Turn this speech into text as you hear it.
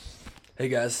Hey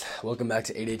guys, welcome back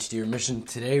to ADHD Remission.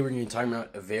 Today we're going to be talking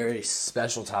about a very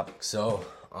special topic.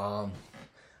 I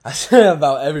say that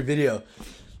about every video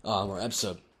or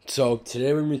episode. So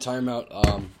today we're going to be talking about,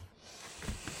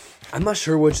 I'm not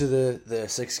sure which of the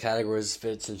six categories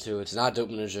fits into. It's not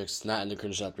dopaminergics, it's not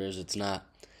endocrine disruptors, it's not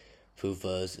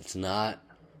PUFAs, it's not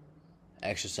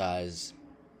exercise.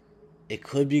 It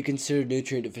could be considered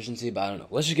nutrient deficiency, but I don't know.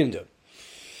 Let's just get into it.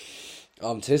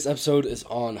 Today's episode is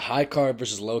on high carb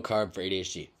versus low carb for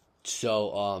ADHD.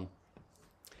 So,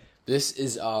 this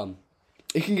is,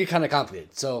 it can get kind of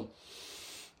complicated. So,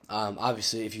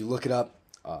 obviously, if you look it up,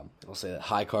 I'll say that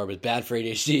high carb is bad for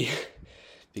ADHD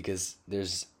because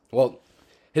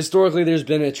historically there's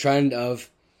been a trend of,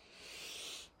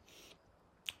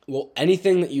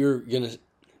 anything that you're gonna,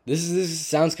 this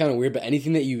sounds kind of weird, but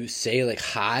anything that you say like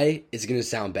high is gonna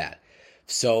sound bad.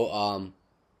 So,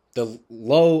 the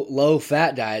low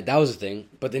fat diet, that was a thing,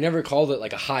 but they never called it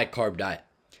like a high carb diet.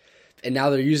 And now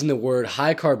they're using the word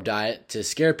high carb diet to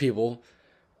scare people.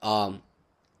 And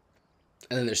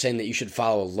then they're saying that you should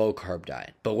follow a low carb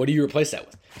diet. But what do you replace that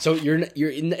with? So you're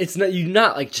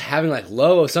not like just having like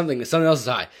low of something else is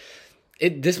high.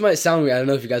 This might sound weird. I don't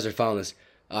know if you guys are following this.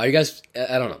 I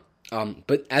don't know.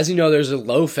 But as you know, there's a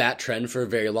low fat trend for a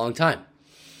very long time.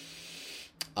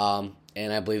 And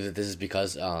I believe that this is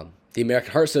because, the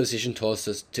American Heart Association told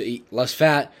us to eat less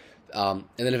fat, and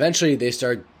then eventually they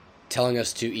started telling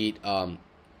us to eat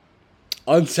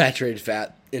unsaturated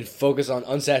fat and focus on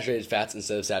unsaturated fats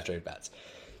instead of saturated fats.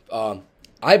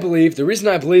 The reason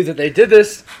I believe that they did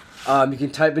this, you can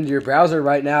type into your browser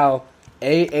right now,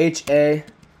 AHAP,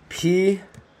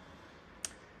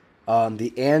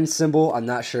 the and symbol, I'm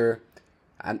not sure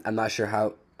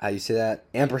how you say that,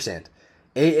 ampersand.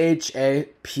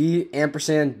 AHAP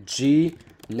ampersand G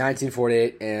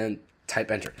 1948 and type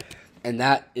enter, and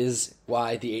that is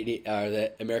why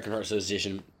the American Heart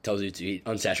Association tells you to eat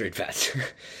unsaturated fats.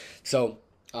 So,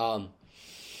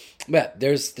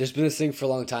 there's been this thing for a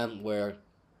long time where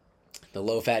the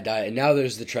low fat diet, and now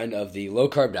there's the trend of the low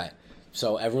carb diet.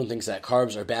 So everyone thinks that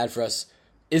carbs are bad for us.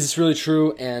 Is this really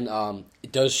true? And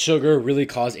does sugar really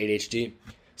cause ADHD?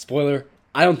 Spoiler: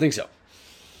 I don't think so.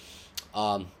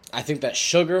 I think that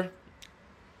sugar,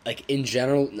 like in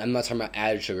general, I'm not talking about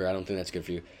added sugar, I don't think that's good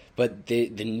for you, but the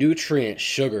nutrient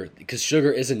sugar, because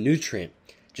sugar is a nutrient,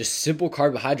 just simple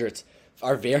carbohydrates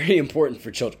are very important for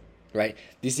children, right?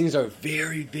 These things are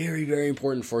very, very, very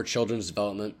important for children's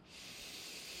development,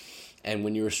 and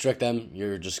when you restrict them,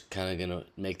 you're just kind of going to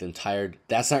make them tired.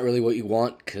 That's not really what you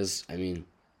want, because,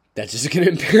 that's just going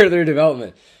to impair their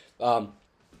development.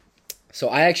 So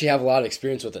I actually have a lot of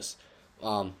experience with this.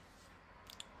 Up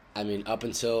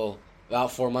until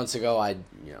about 4 months ago, I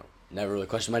never really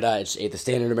questioned my diet. I just ate the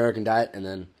standard American diet, and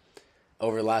then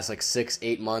over the last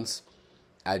 6-8 months,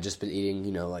 I've just been eating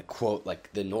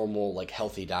the normal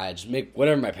healthy diet. Just make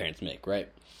whatever my parents make, right?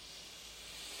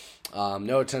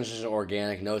 No attention to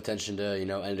organic, no attention to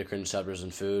endocrine disruptors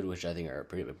in food, which I think are a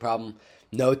pretty big problem.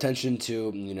 No attention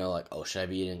to should I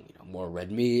be eating more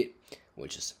red meat,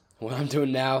 which is what I'm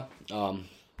doing now.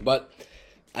 But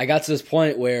I got to this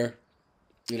point where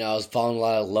I was following a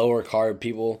lot of lower carb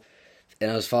people,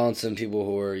 and I was following some people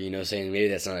who were, saying maybe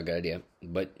that's not a good idea,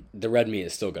 but the red meat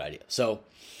is still a good idea. So,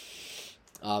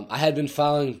 I had been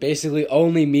following basically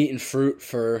only meat and fruit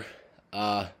for,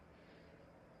 probably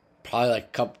a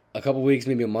couple weeks,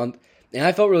 maybe a month, and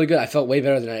I felt really good. I felt way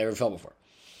better than I ever felt before.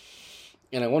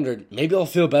 And I wondered, maybe I'll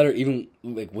feel better even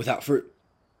without fruit.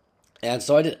 And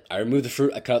so I did. I removed the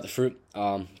fruit, I cut out the fruit,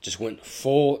 just went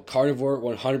full carnivore,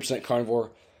 100%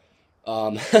 carnivore.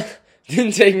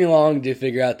 Didn't take me long to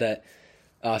figure out that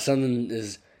something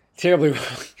is terribly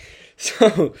wrong.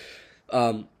 So,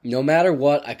 no matter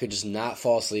what, I could just not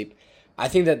fall asleep. I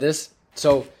think that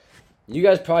you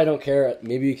guys probably don't care.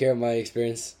 Maybe you care about my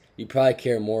experience. You probably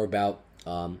care more about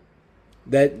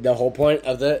the whole point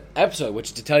of the episode, which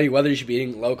is to tell you whether you should be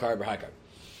eating low carb or high carb.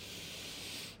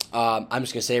 I'm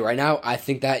just gonna say right now, I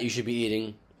think that you should be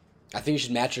eating. I think you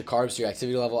should match your carbs to your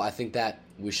activity level. I think that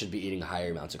we should be eating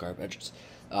higher amounts of carbohydrates.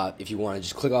 If you want to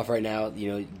just click off right now,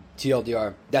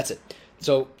 TLDR, that's it.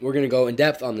 So we're going to go in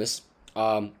depth on this.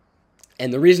 And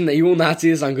the reason that you will not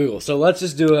see this on Google. So let's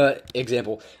just do an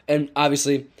example. And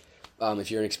obviously,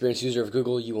 if you're an experienced user of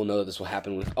Google, you will know that this will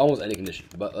happen with almost any condition.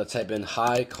 But let's type in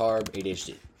high carb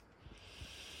ADHD.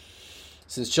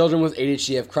 Since children with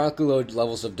ADHD have chronically low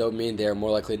levels of dopamine, they are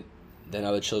more likely than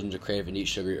other children to crave and eat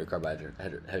sugary or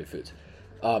carbohydrate-heavy foods.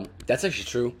 That's actually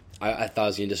true. I thought I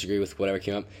was going to disagree with whatever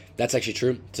came up. That's actually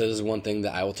true. So this is one thing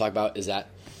that I will talk about, is that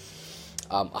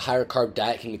a higher carb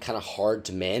diet can be kind of hard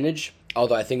to manage,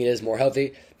 although I think it is more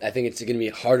healthy. I think it's going to be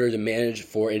harder to manage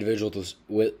for individuals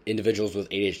with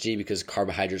ADHD because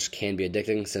carbohydrates can be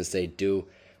addicting since they do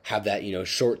have that,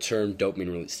 short-term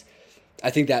dopamine release. I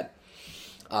think that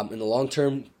in the long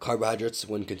term, carbohydrates,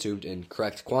 when consumed in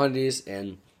correct quantities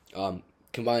and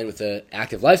combined with an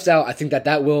active lifestyle, I think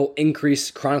that will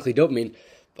increase chronically dopamine,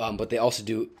 but they also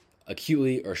do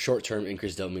acutely or short-term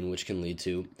increase dopamine, which can lead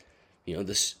to,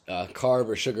 this carb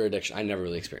or sugar addiction. I never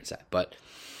really experienced that, but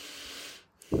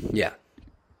yeah.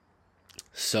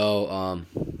 So,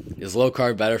 is low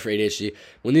carb better for ADHD?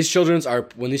 When these children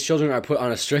are put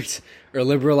on a strict or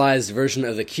liberalized version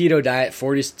of the keto diet,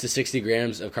 40 to 60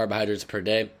 grams of carbohydrates per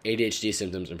day, ADHD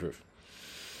symptoms improve.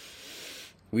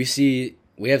 We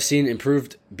have seen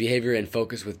improved behavior and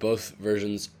focus with both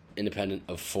versions independent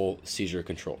of full seizure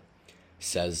control,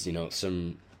 says,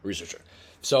 some researcher.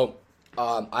 So,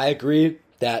 I agree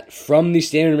that from the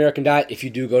standard American diet, if you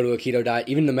do go to a keto diet,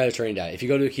 even the Mediterranean diet, if you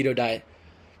go to a keto diet,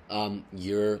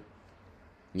 your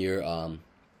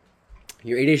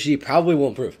ADHD probably will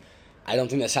improve. I don't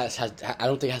think I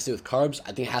don't think it has to do with carbs.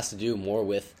 I think it has to do more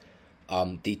with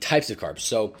the types of carbs.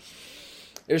 So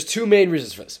there's two main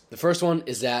reasons for this. The first one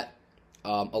is that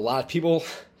a lot of people,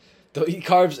 they'll eat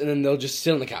carbs and then they'll just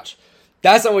sit on the couch.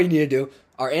 That's not what you need to do.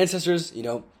 Our ancestors,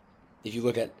 if you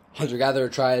look at hunter-gatherer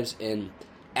tribes in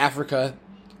Africa,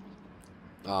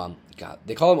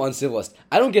 they call them uncivilized.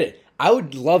 I don't get it. I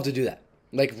would love to do that.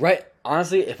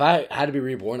 Honestly, if I had to be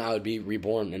reborn, I would be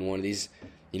reborn in one of these,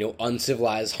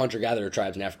 uncivilized hunter-gatherer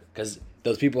tribes in Africa, because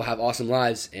those people have awesome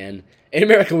lives, and in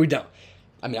America, we don't.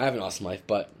 I mean, I have an awesome life,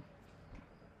 but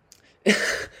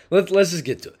let's just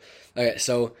get to it. Okay,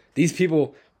 so these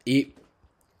people eat,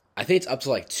 I think it's up to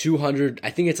like 200,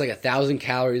 I think it's like 1,000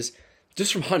 calories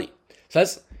just from honey. So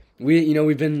that's,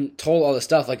 we've been told all this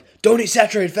stuff, like, don't eat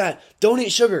saturated fat, don't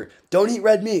eat sugar, don't eat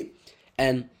red meat,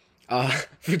 and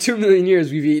for 2 million years,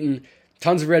 we've eaten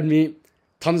tons of red meat,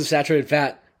 tons of saturated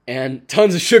fat, and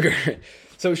tons of sugar.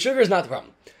 So sugar is not the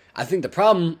problem. I think the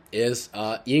problem is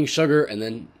eating sugar and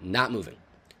then not moving.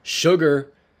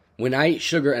 Sugar, when I eat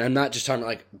sugar, and I'm not just talking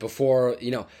like before,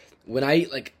 when I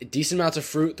eat like decent amounts of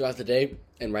fruit throughout the day,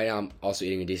 and right now I'm also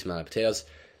eating a decent amount of potatoes,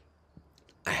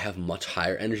 I have much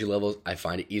higher energy levels. I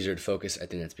find it easier to focus. I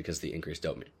think that's because of the increased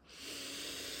dopamine.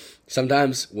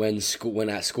 Sometimes when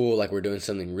at school, like we're doing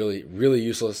something really, really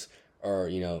useless, or,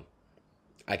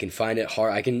 I can find it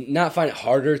hard. I can not find it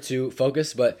harder to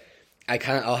focus, but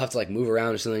I'll have to like move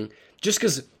around or something, just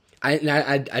because I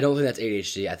don't think that's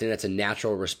ADHD. I think that's a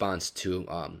natural response to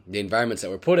the environments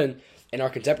that we're put in our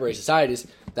contemporary societies.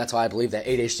 That's why I believe that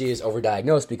ADHD is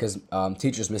overdiagnosed, because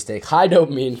teachers mistake high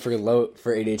dopamine for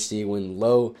ADHD when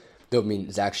low dopamine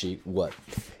is actually what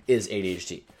is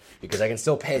ADHD. Because I can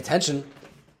still pay attention.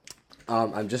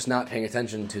 I'm just not paying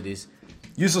attention to these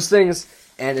useless things,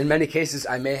 and in many cases,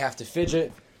 I may have to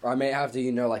fidget, or I may have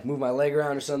to, move my leg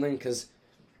around or something, because,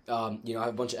 I have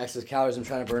a bunch of excess calories I'm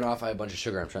trying to burn off, I have a bunch of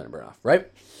sugar I'm trying to burn off, right?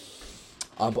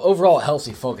 But overall, it helps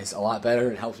me focus a lot better,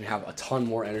 and helps me have a ton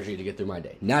more energy to get through my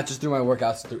day. Not just through my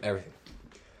workouts, through everything.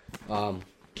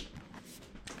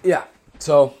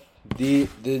 So the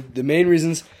main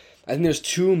reasons, I think there's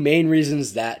two main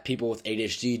reasons that people with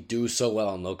ADHD do so well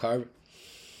on low carb.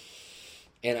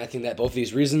 And I think that both of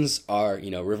these reasons are,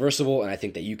 reversible, and I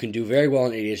think that you can do very well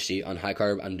on ADHD on high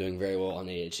carb. I'm doing very well on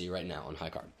ADHD right now on high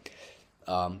carb.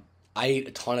 I eat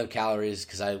a ton of calories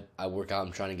because I work out.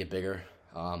 I'm trying to get bigger.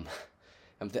 I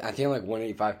think I'm like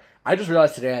 185. I just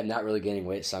realized today I'm not really gaining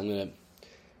weight, so I'm going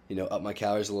to, up my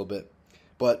calories a little bit.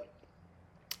 But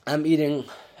I'm eating,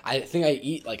 I think I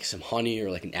eat like some honey or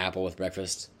like an apple with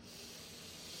breakfast.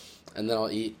 And then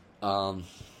I'll eat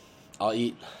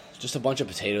just a bunch of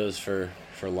potatoes for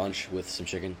lunch with some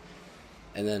chicken.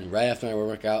 And then right after my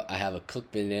workout, I have a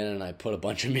cooked banana and I put a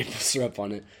bunch of maple syrup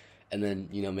on it. And then,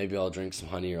 maybe I'll drink some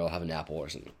honey or I'll have an apple or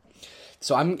something.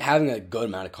 So I'm having a good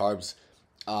amount of carbs.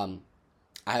 I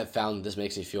have found this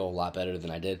makes me feel a lot better than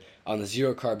I did on the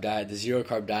zero carb diet. The zero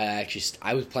carb diet,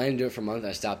 I was planning to do it for a month, and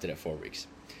I stopped it at 4 weeks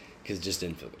because it just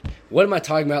didn't feel good. What am I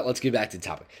talking about? Let's get back to the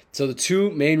topic. So the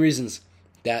two main reasons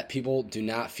that people do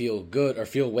not feel good or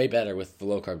feel way better with the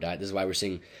low carb diet, this is why we're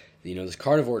seeing, this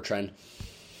carnivore trend,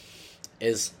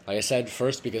 is, like I said,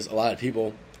 first because a lot of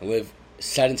people live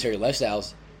sedentary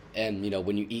lifestyles, and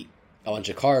when you eat a bunch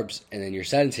of carbs and then you're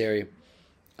sedentary,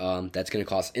 that's going to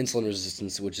cause insulin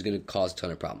resistance, which is going to cause a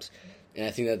ton of problems. And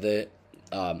I think that the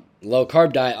low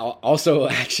carb diet also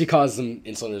actually causes some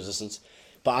insulin resistance,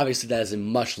 but obviously that is a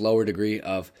much lower degree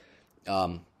of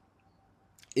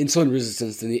insulin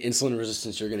resistance than the insulin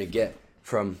resistance you're going to get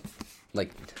from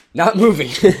like not moving.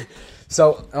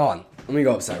 So hold on, let me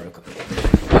go outside real quick.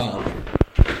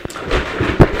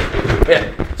 But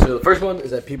yeah, so the first one is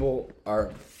that people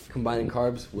are combining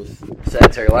carbs with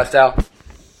sedentary lifestyle.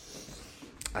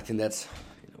 I think that's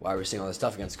why we're seeing all this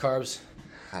stuff against carbs.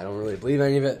 I don't really believe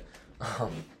any of it.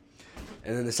 And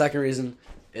then the second reason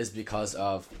is because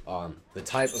of the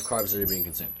type of carbs that are being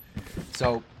consumed.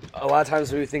 So a lot of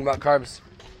times when you think about carbs,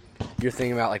 you're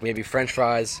thinking about like maybe French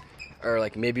fries, or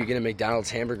like maybe you're getting a McDonald's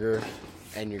hamburger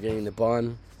and you're getting the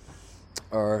bun,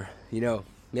 or maybe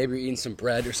you're eating some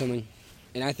bread or something.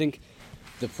 And I think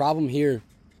the problem here,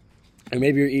 or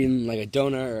maybe you're eating like a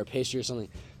donut or a pastry or something.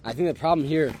 I think the problem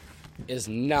here is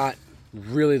not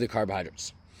really the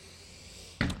carbohydrates.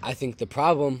 I think the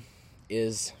problem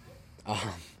is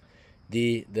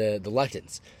the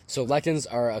lectins. So lectins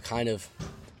are a kind of,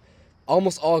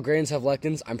 almost all grains have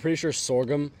lectins. I'm pretty sure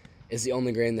sorghum is the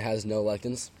only grain that has no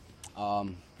lectins.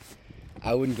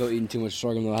 I wouldn't go eating too much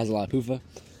sorghum though, it has a lot of PUFA.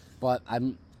 But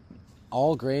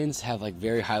all grains have like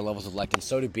very high levels of lectins.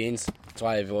 So do beans. That's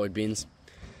why I avoid beans.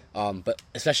 But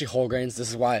especially whole grains. This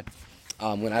is why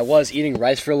when I was eating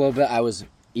rice for a little bit, I was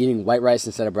eating white rice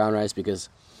instead of brown rice, because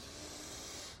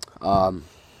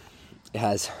it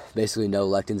has basically no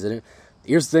lectins in it.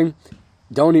 Here's the thing.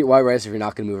 Don't eat white rice if you're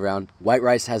not going to move around. White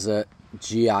rice has a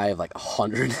GI of like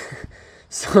 100.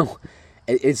 So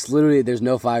it's literally, there's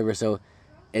no fiber, so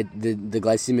the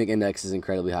glycemic index is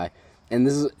incredibly high. And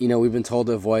this is, we've been told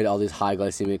to avoid all these high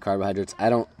glycemic carbohydrates. I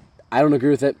don't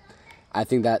agree with it. I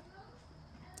think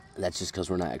that's just because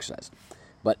we're not exercising.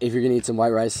 But if you're going to eat some white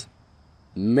rice,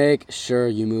 make sure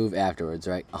you move afterwards,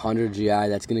 right? 100 GI,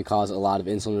 that's going to cause a lot of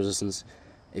insulin resistance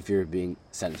if you're being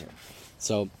sedentary.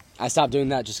 So I stopped doing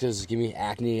that just because it's giving me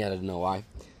acne. I don't know why.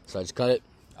 So I just cut it,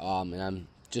 and I'm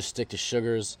just stick to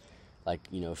sugars like,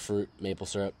 fruit, maple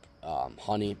syrup,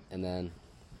 honey, and then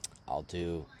I'll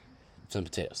do some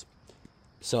potatoes.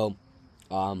 So,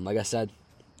 like I said,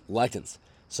 lectins.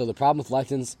 So the problem with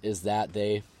lectins is that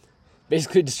they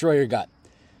basically destroy your gut,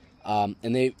 and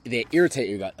they irritate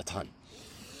your gut a ton.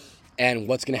 And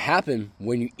what's going to happen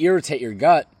when you irritate your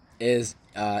gut is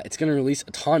it's going to release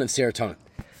a ton of serotonin.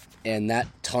 And that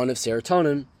ton of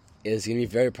serotonin is going to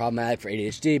be very problematic for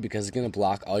ADHD because it's going to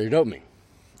block all your dopamine.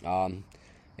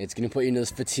 It's going to put you in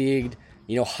this fatigued,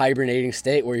 hibernating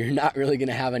state where you're not really going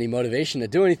to have any motivation to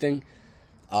do anything.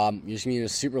 You're just going to be in a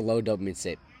super low dopamine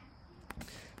state.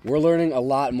 We're learning a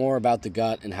lot more about the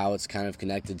gut and how it's kind of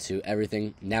connected to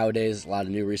everything nowadays. A lot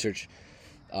of new research.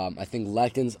 I think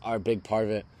lectins are a big part of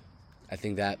it. I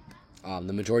think that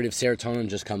the majority of serotonin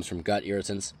just comes from gut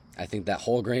irritants. I think that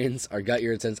whole grains are gut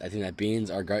irritants. I think that beans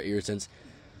are gut irritants.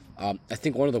 I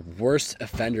think one of the worst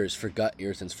offenders for gut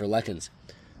irritants, for lectins,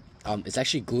 is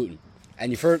actually gluten.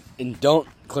 And you've heard, and don't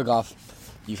click off,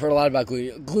 you've heard a lot about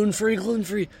gluten.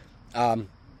 Gluten-free.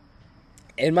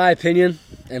 In my opinion,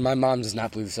 and my mom does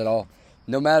not believe this at all,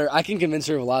 no matter, I can convince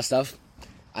her of a lot of stuff.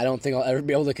 I don't think I'll ever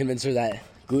be able to convince her that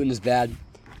gluten is bad.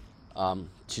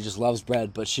 She just loves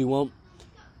bread, but she won't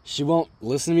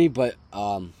listen to me, but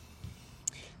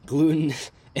gluten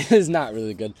is not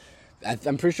really good.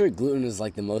 I'm pretty sure gluten is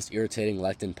like the most irritating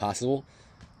lectin possible.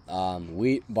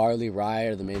 Wheat, barley, rye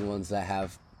are the main ones that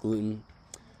have gluten.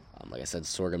 Like I said,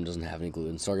 sorghum doesn't have any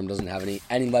gluten. Sorghum doesn't have any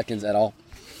lectins at all.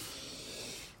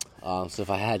 So if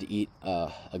I had to eat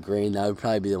a grain, that would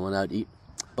probably be the one I would eat.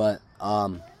 But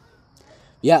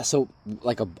yeah, so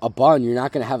like a bun, you're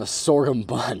not going to have a sorghum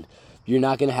bun. You're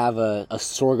not going to have a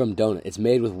sorghum donut. It's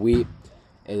made with wheat,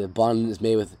 and the bun is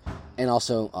made with, and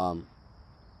also, a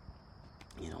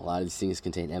lot of these things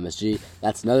contain MSG.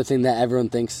 That's another thing that everyone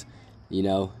thinks,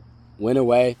 went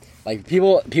away. Like,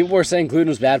 people were saying gluten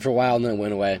was bad for a while, and then it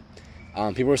went away.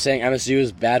 People were saying MSG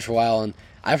was bad for a while, and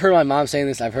I've heard my mom saying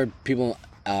this. I've heard people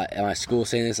at my school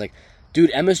saying this, like,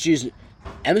 dude, MSG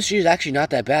is actually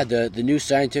not that bad. The new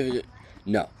scientific,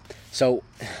 no. So,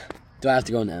 do I have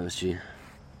to go into MSG?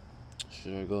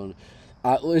 Should I go into,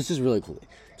 it's just really cool.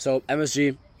 So,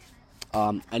 MSG,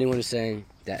 anyone who's saying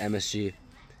that MSG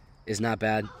is not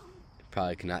bad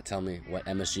probably cannot tell me what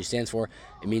MSG stands for.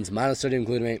 It means monosodium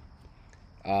glutamate.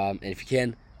 And if you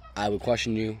can, I would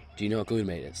question you, do you know what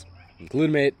glutamate is? And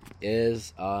glutamate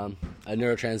is a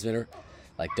neurotransmitter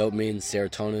like dopamine,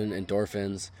 serotonin,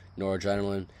 endorphins,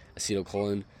 noradrenaline,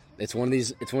 acetylcholine. It's one of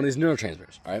these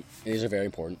neurotransmitters, all right? And these are very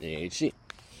important in ADHD.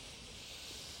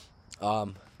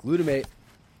 Glutamate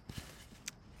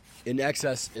in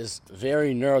excess is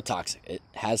very neurotoxic. It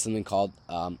has something called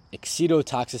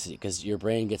excitotoxicity, because your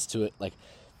brain gets to it, like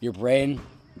your brain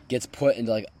gets put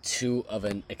into like too of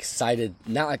an excited,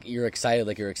 not like you're excited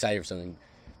for something.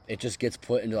 It just gets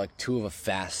put into like too of a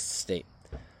fast state.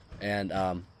 And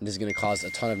this is going to cause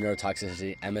a ton of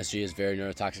neurotoxicity. MSG is very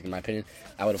neurotoxic in my opinion.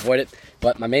 I would avoid it.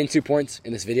 But my main 2 points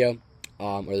in this video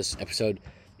or this episode,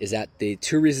 is that the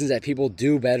 2 reasons that people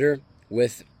do better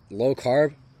with low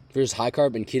carb versus high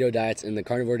carb and keto diets and the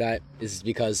carnivore diet is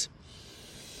because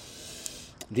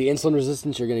the insulin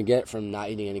resistance you're going to get from not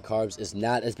eating any carbs is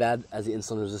not as bad as the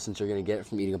insulin resistance you're going to get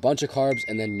from eating a bunch of carbs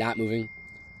and then not moving.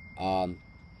 And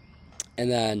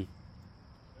then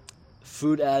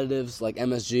food additives like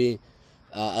MSG,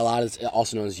 a lot of it's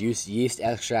also known as yeast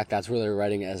extract. That's where they're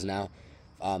writing it as now.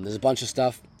 There's a bunch of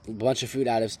stuff, a bunch of food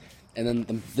additives. And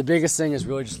then the biggest thing is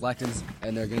really just lectins,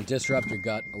 and they're going to disrupt your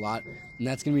gut a lot. And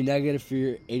that's going to be negative for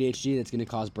your ADHD. That's going to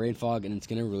cause brain fog, and it's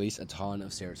going to release a ton of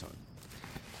serotonin,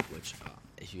 which,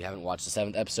 if you haven't watched the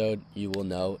 7th episode, you will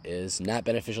know is not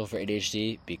beneficial for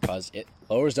ADHD because it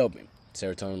lowers dopamine.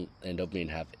 Serotonin and dopamine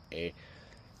have a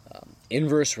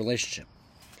inverse relationship.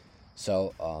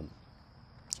 So,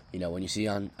 when you see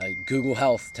on Google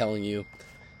Health telling you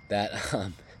that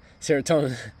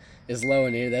serotonin is low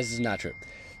in here, that's just not true.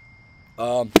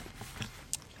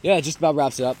 It just about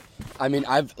wraps it up. I mean,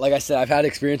 I've had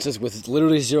experiences with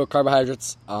literally 0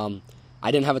 carbohydrates. I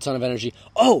didn't have a ton of energy.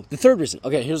 Oh, the 3rd reason.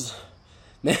 Okay,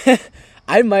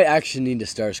 I might actually need to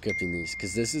start scripting these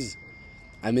because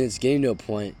it's getting to a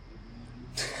point.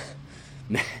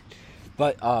 Man.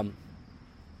 But,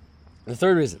 the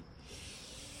 3rd reason.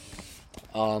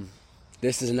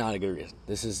 This is not a good reason.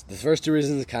 The first 2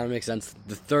 reasons kind of make sense.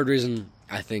 The 3rd reason,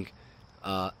 I think,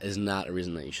 is not a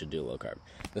reason that you should do low carb.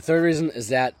 The 3rd reason is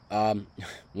that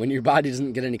when your body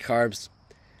doesn't get any carbs,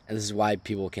 and this is why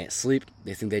people can't sleep,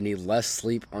 they think they need less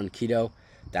sleep on keto.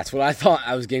 That's what I thought.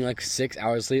 I was getting like 6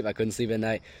 hours sleep. I couldn't sleep at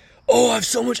night. Oh, I have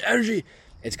so much energy.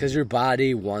 It's because your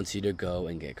body wants you to go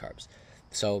and get carbs.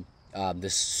 So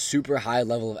this super high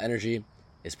level of energy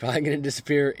is probably going to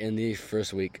disappear in the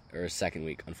 1st week or 2nd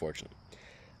week, unfortunately.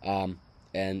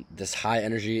 And this high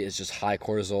energy is just high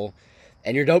cortisol.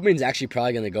 And your dopamine is actually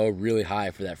probably going to go really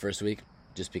high for that 1st week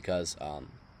just because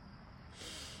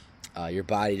your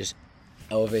body just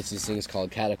elevates these things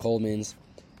called catecholamines,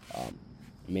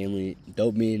 mainly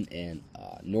dopamine and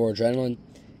noradrenaline,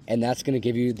 and that's going to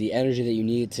give you the energy that you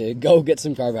need to go get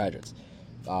some carbohydrates.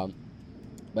 But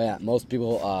yeah, most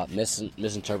people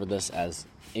misinterpret this as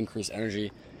increased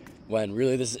energy when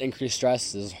really this is increased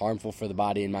stress. This is harmful for the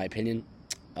body, in my opinion.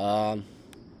 I'm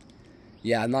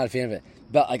not a fan of it.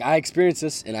 But I experienced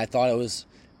this, and I thought I was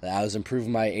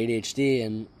improving my ADHD,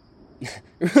 and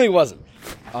it really wasn't.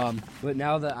 But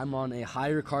now that I'm on a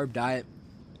higher carb diet,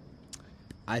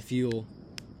 I feel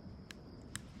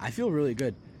really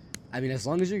good. I mean, as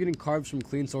long as you're getting carbs from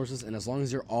clean sources, and as long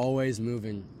as you're always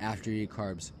moving after you eat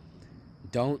carbs,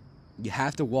 you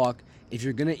have to walk. If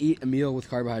you're gonna eat a meal with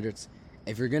carbohydrates,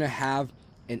 if you're gonna have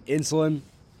an insulin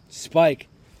spike,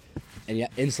 and yeah,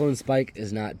 insulin spike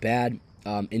is not bad.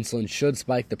 Insulin should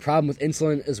spike. The problem with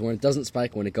insulin is when it doesn't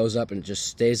spike, when it goes up and it just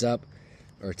stays up,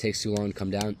 or it takes too long to come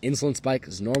down. Insulin spike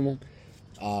is normal.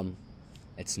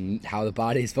 It's how the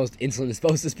body is insulin is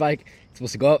supposed to spike. It's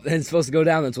supposed to go up, then it's supposed to go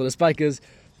down. That's what a spike is.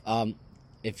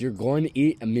 If you're going to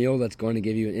eat a meal that's going to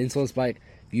give you an insulin spike,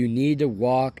 you need to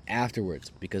walk afterwards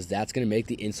because that's going to make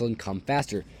the insulin come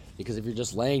faster. Because if you're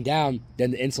just laying down, then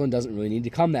the insulin doesn't really need to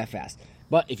come that fast.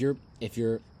 But if you're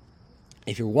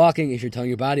walking, if you're telling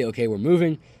your body, okay, we're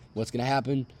moving, what's going to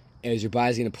happen is your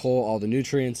body's going to pull all the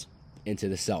nutrients into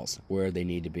the cells where they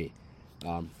need to be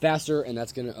faster, and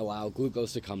that's going to allow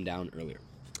glucose to come down earlier.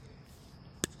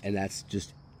 And that's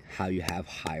just how you have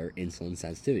higher insulin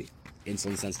sensitivity.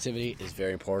 Insulin sensitivity is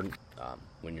very important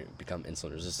when you become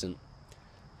insulin resistant.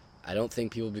 I don't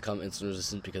think people become insulin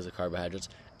resistant because of carbohydrates.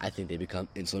 I think they become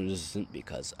insulin resistant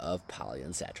because of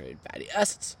polyunsaturated fatty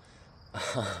acids.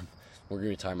 We're going to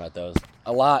be talking about those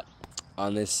a lot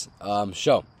on this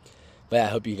show. But yeah, I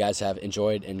hope you guys have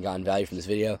enjoyed and gotten value from this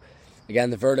video.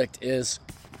 Again, the verdict is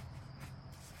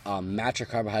match your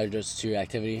carbohydrates to your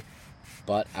activity,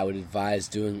 but I would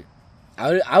advise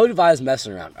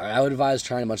messing around. I would advise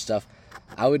trying a bunch of stuff.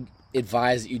 I would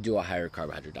advise that you do a higher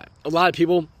carbohydrate diet. A lot of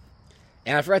people,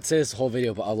 and I forgot to say this whole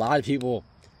video, but a lot of people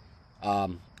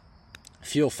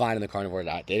feel fine in the carnivore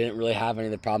diet. They didn't really have any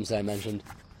of the problems that I mentioned.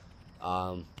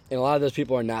 And a lot of those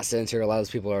people are not sedentary. A lot of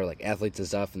those people are like athletes and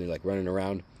stuff, and they're like running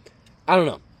around. I don't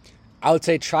know. I would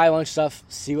say try a bunch of stuff,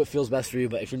 see what feels best for you.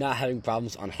 But if you're not having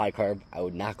problems on high carb, I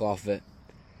would knock off of it.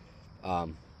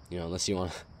 Unless you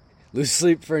want to lose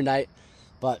sleep for a night.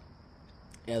 But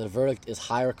yeah, the verdict is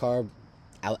higher carb.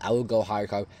 I would go higher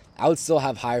carb. I would still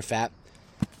have higher fat.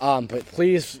 But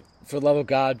please, for the love of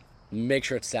God, make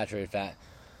sure it's saturated fat.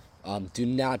 Do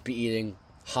not be eating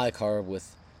high carb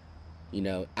with,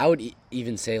 I would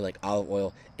even say like olive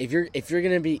oil. If you're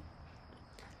gonna be,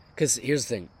 because here's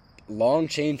the thing, long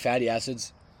chain fatty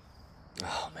acids.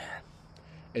 Oh man,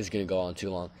 is going to go on too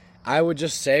long. I would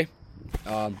just say,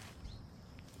 and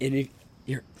if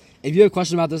you have a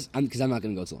question about this, because I'm not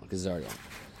going to go too long, because it's already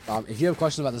long. If you have a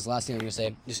question about this, last thing I'm going to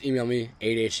say, just email me,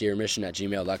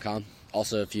 ADHDremission@gmail.com.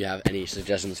 Also, if you have any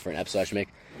suggestions for an episode I should make,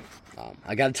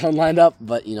 I got a ton lined up,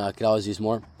 but, I could always use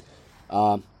more.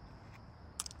 I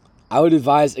would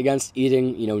advise against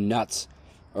eating, nuts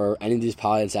or any of these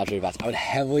polyunsaturated fats. I would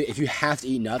heavily, if you have to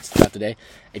eat nuts throughout the day,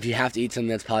 if you have to eat something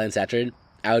that's polyunsaturated,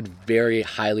 I would very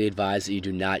highly advise that you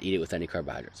do not eat it with any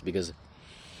carbohydrates, because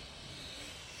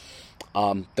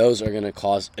those are going to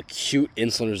cause acute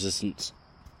insulin resistance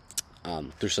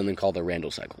through something called the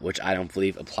Randall cycle, which I don't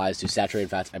believe applies to saturated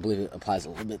fats. I believe it applies a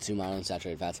little bit to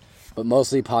monounsaturated fats, but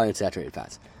mostly polyunsaturated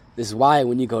fats. This is why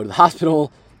when you go to the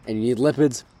hospital and you need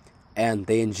lipids and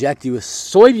they inject you with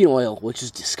soybean oil, which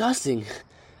is disgusting.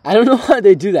 I don't know why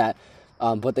they do that,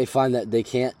 but they find that they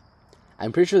can't,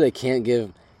 I'm pretty sure they can't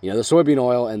give, the soybean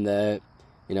oil and the,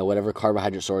 whatever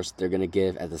carbohydrate source they're going to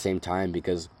give at the same time,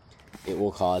 because it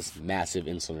will cause massive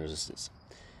insulin resistance.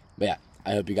 But yeah,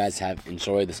 I hope you guys have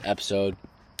enjoyed this episode.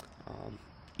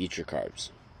 Eat your carbs,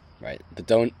 right? But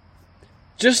don't,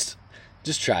 just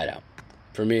try it out.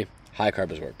 For me, high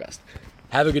carbs work best.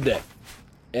 Have a good day.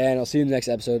 And I'll see you in the next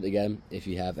episode. Again, if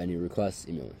you have any requests,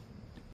 email me.